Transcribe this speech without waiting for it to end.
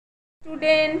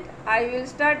Student, I will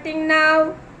starting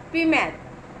now P-Math.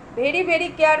 Very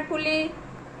carefully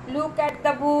look at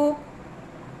the book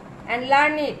and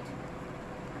learn it.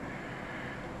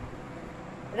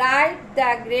 Write the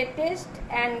greatest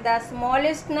and the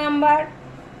smallest number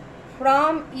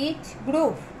from each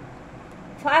group.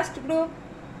 First group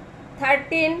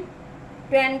 13,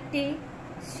 20,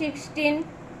 16,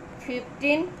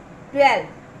 15, 12.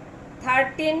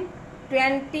 13,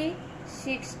 20,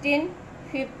 16,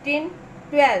 15,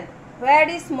 12. Where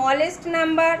is smallest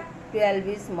number? 12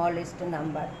 is smallest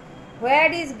number.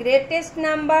 Where is greatest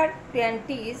number?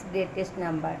 20 is greatest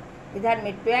number. इधर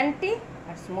में 20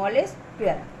 और smallest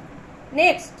 12.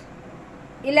 Next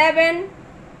 11,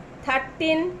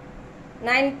 13,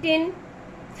 19,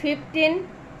 15,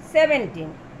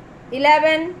 17.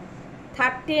 11,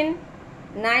 13,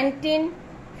 19,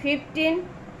 15,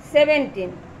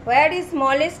 17. Where is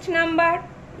smallest number?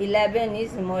 11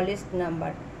 is smallest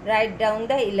number. Write down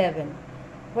the 11.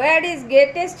 Where is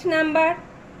greatest number?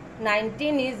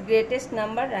 19 is greatest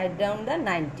number. Write down the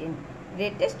 19.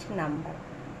 Greatest number.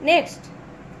 Next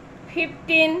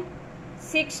 15,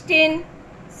 16,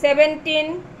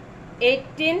 17,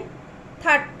 18,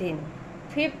 13.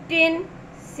 15,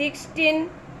 16,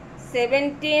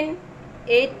 17,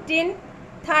 18,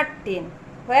 13.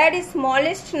 Where is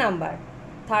smallest number?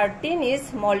 13 is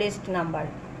smallest number.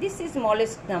 This is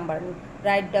smallest number.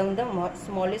 Write down the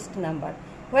smallest number.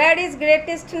 Where is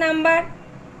greatest number?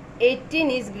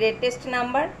 18 is greatest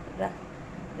number.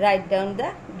 Write down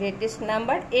the greatest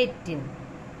number 18.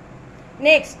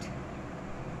 Next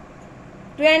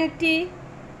 20,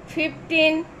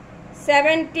 15,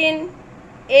 17,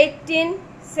 18,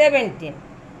 17.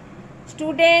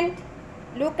 Student,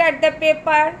 look at the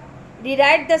paper.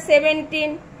 Rewrite the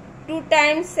 17. 2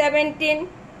 times 17.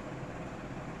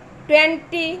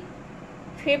 20,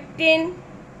 15,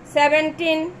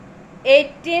 17,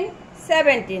 18,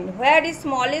 17. Where is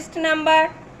smallest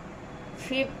number?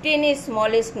 15 is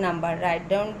smallest number. Write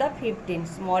down the 15,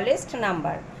 smallest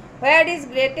number. Where is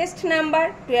greatest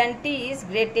number? 20 is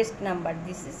greatest number.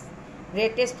 This is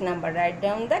greatest number. Write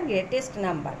down the greatest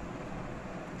number.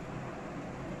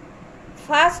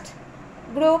 First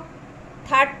group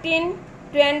 13,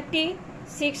 20,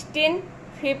 16,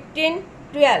 15,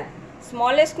 12.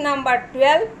 Smallest number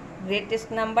 12,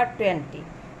 greatest number 20.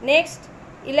 Next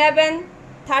 11,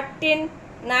 13,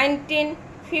 19,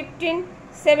 15,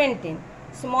 17.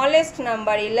 Smallest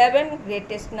number 11,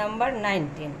 greatest number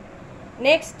 19.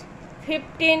 Next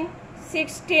 15,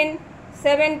 16,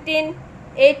 17,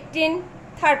 18,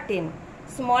 13.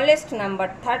 Smallest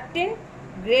number 13,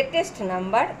 greatest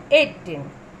number 18.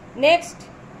 Next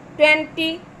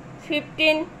 20,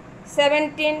 15,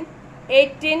 17,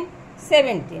 18,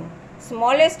 17.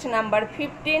 Smallest number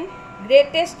 15,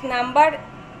 greatest number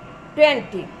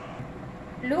 20.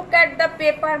 Look at the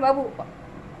paper, Babu.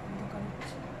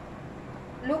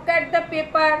 Look at the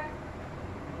paper,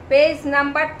 page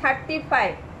number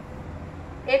 35.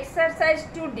 Exercise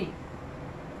 2D.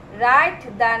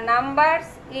 Write the numbers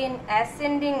in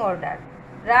ascending order.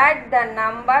 Write the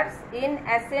numbers in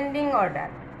ascending order.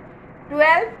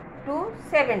 12 to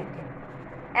 17.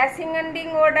 Ascending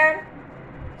order,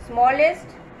 smallest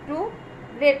to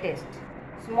greatest.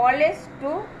 Smallest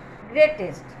to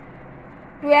greatest.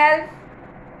 12,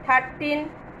 13,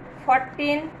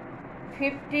 14,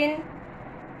 15,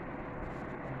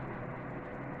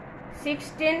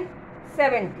 16,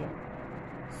 17.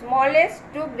 Smallest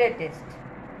to greatest.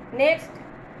 Next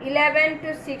 11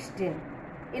 to 16.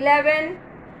 11,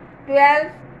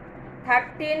 12,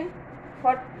 13,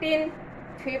 14,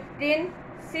 15,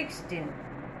 16.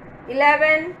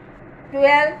 11,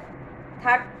 12,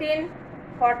 13,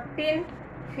 14,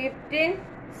 15,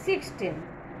 16.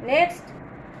 Next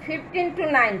 15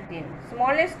 to 19.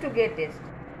 Smallest to greatest.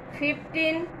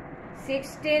 15,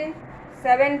 16,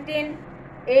 17,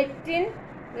 18,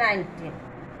 19.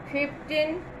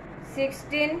 15,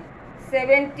 16,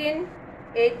 17,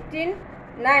 18,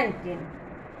 19.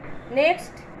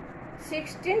 Next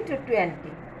 16 to 20.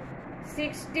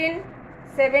 16,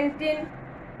 17,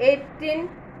 18,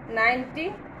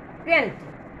 19,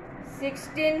 20.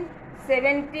 16,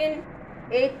 17,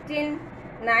 18,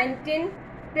 19,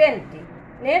 20.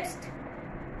 Next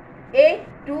 8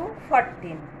 to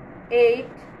 14. 8,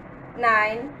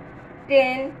 9,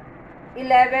 10,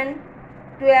 11,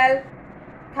 12,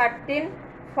 13,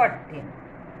 14.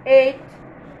 8,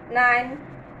 9,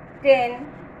 10,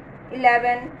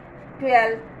 11,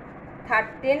 12,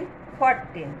 13,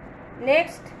 14.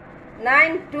 Next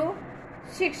 9 to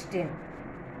 16.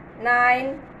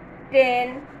 9,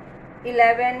 10,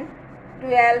 11,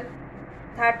 12,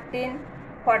 13,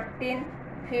 14,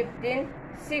 15,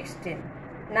 16,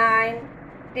 9,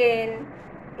 10,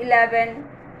 11,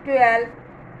 12,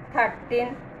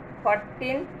 13,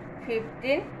 14,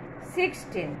 15,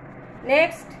 16.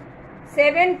 Next,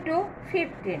 7 to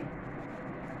 15.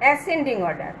 Ascending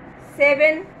order.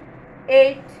 7,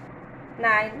 8,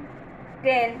 9,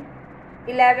 10,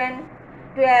 11,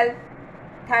 12,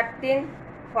 13,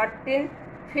 14,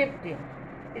 15.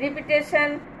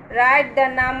 Repetition. Write the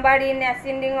number in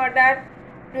ascending order.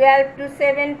 12 to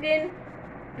 17,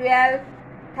 12,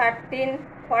 13,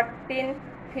 14,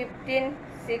 15,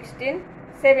 16,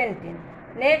 17.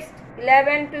 Next,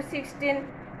 11 to 16,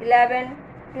 11,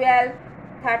 12,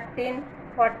 13,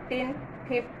 14,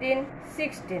 15,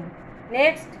 16.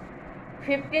 Next,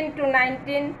 15 to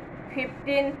 19,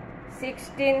 15,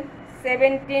 16,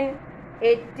 17,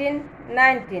 18,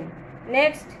 19.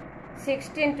 Next,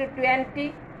 16 to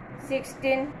 20,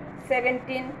 16,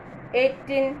 17,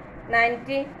 18,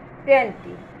 19, 20.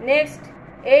 Next,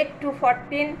 8 to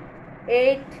 14,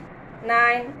 8,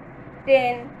 9,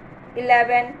 10,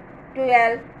 11,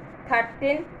 12,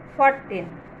 13, 14.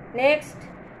 Next,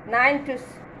 9 to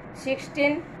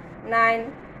 16,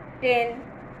 9, 10,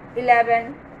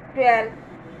 11, 12,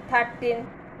 13,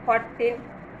 14,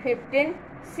 15,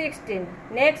 16.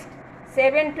 Next,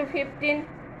 7 to 15,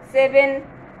 7,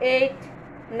 8,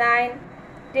 9,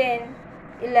 10,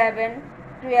 11,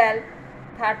 12,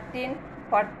 13,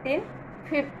 14,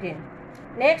 15.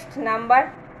 Next,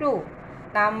 number 2.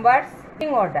 Numbers in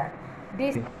order.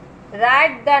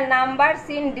 Write the numbers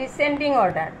in descending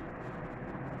order.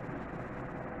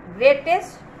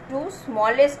 Greatest to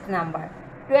smallest number.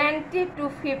 20 to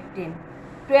 15.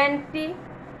 20,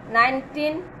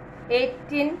 19,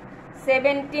 18,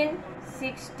 17,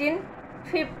 16,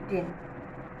 15.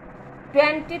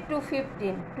 20 to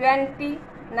 15. 20,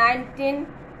 19,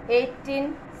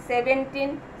 18,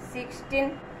 17,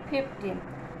 16, 15.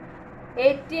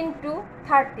 18 to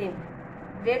 13.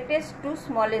 Greatest to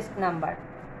smallest number.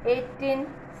 18,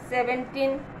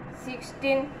 17,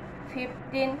 16,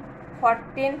 15,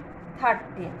 14,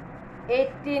 13.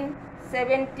 18,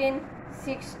 17,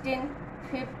 16,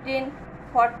 15,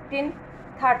 14,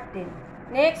 13.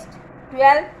 Next,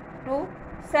 12 to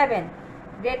 7.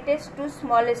 Greatest to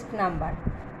smallest number.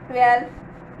 12,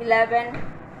 11,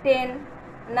 10,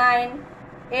 9,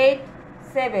 8,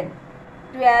 7.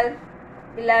 12,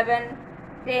 11,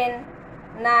 10,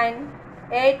 9,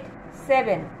 8,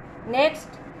 7. Next,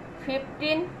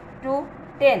 15 to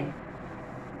 10.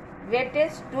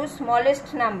 Greatest to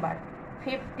smallest number.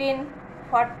 15,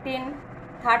 14,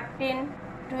 13,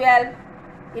 12,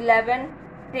 11,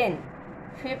 10.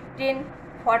 15,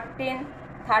 14,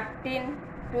 13,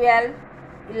 12,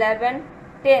 11,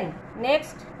 10.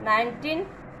 Next, 19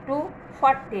 to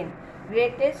 14.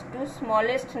 Greatest to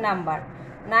smallest number.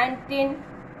 19,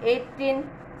 18,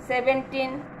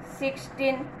 17,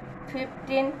 16,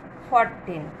 15,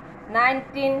 14.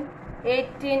 19,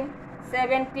 18,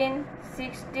 17,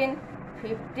 16,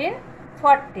 15,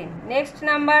 14. Next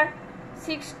number,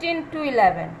 16 to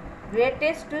 11.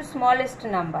 Greatest to smallest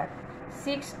number.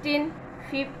 16,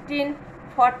 15,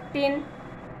 14,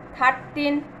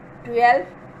 13, 12,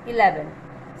 11.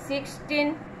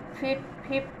 16,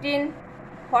 15,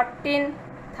 14,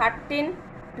 13,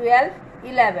 12,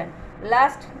 11.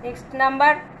 Last, next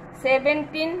number,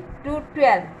 17 to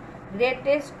 12.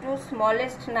 Greatest to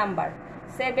smallest number.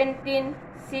 17,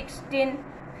 16,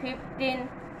 15,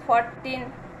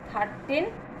 14,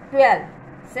 13, 12.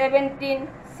 17,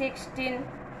 16,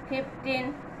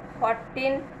 15,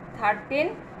 14,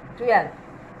 13, 12.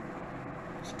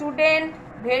 Student,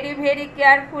 very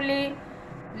carefully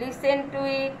listen to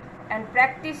it and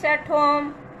practice at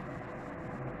home.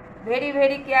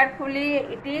 Very carefully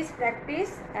it is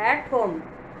practice at home.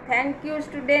 Thank you,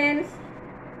 students.